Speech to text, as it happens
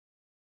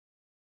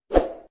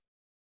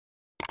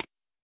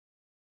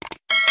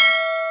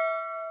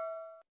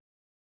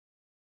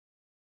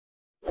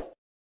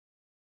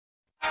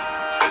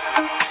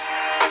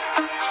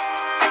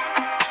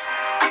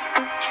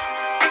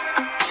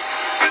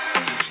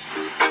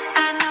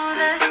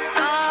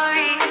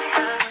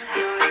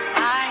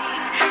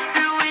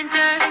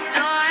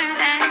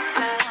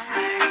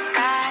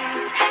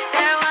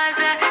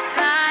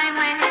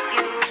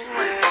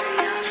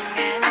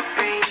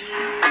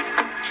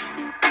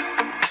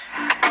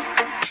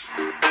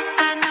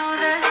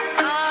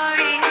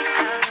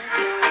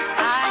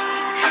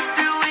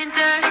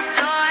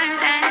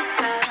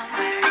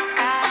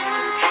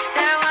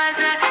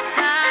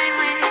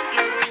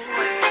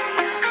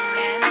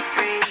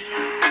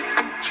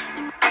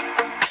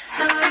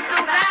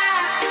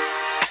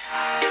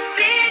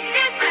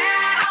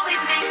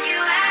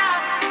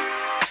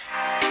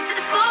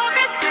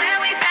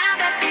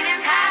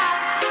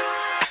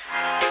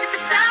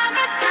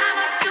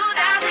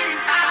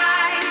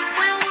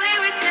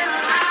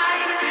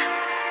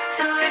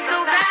So let's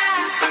go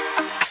back.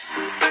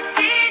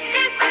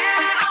 Beaches where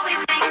I always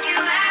make you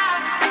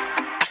laugh.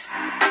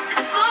 To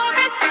the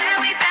forest where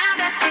we found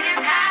that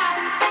hidden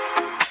path.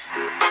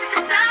 To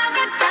the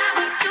summertime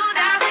of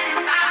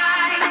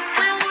 2005.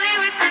 When we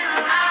were still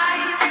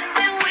alive.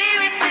 When we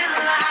were still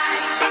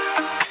alive.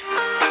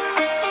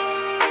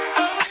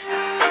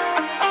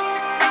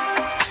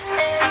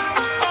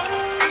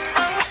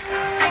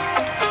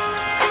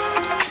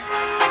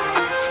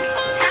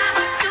 Time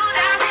of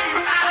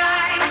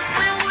 2005.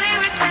 When we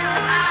were still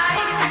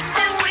alive.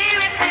 When we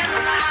were still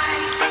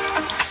alive.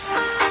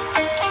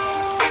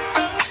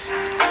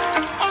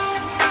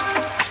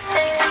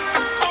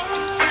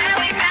 Where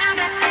we found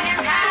that hidden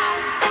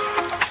path.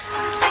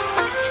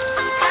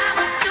 Time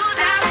of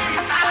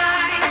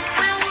 2005.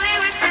 When we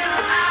were still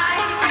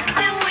alive.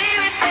 When we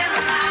were still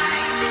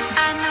alive.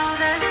 I know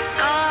the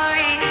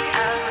story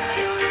of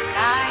your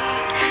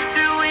life.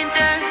 Through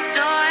winter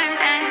storms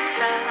and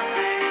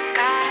summer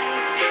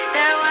skies.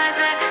 There was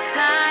a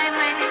time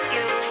when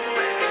you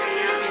were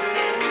young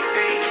and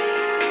free.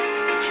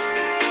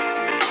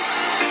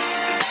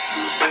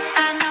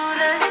 I know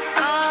the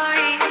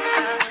story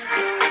of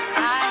your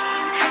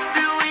life.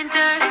 Through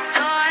winter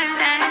storms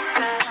and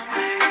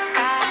summer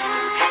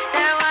skies.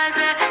 There was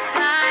a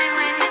time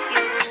when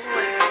you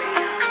were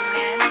young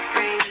and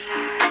free.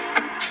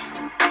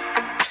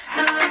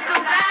 So let's go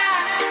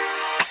back.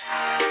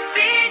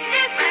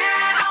 Beaches where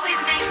I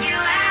always make you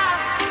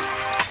laugh.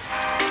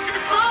 To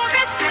the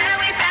forest where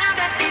we found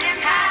that hidden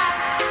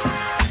path.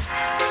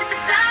 To the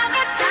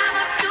summertime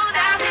of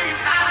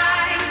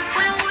 2005.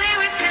 When we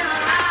were still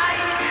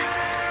alive.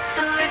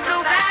 So let's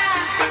go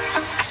back.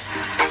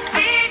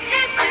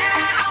 Beaches where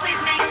I always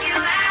make you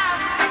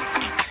laugh.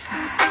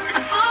 To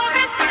the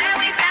forest where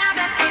we found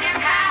that hidden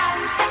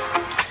path.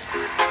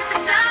 To the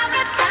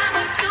summertime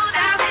of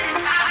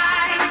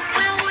 2005.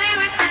 When we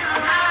were still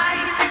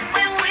alive.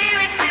 When we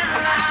were still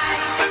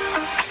alive.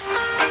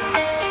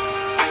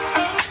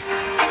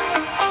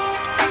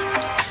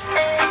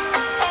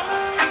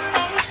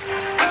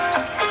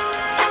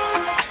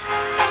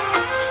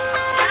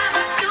 Time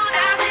of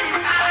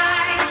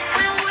 2005.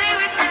 When we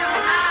were still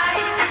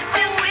alive.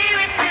 When we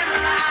were still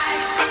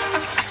alive.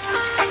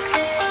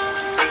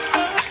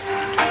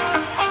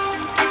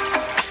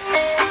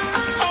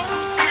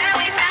 Where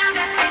we found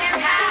that hidden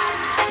path.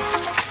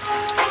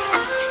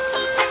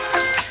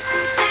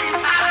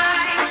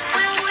 2005.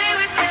 When we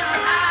were still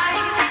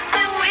alive.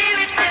 When we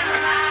were still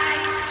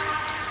alive.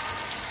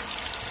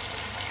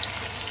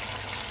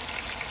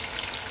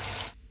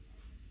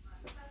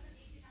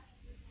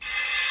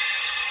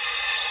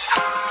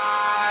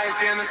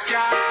 Eyes in the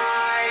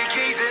sky,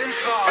 gazing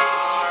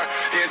far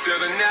into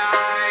the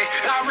night.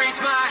 I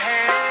raise my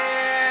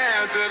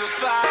hand to the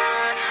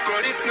fire,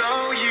 but it's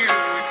no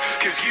use,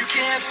 'cause you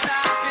can't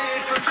stop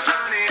it from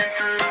shining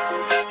through.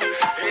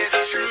 It's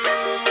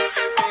true,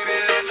 baby,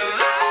 let the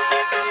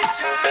light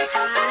shine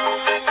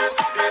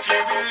through. If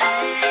you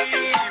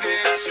believe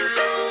it's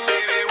true,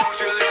 baby, won't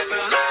you let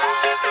the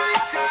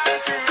light shine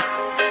through?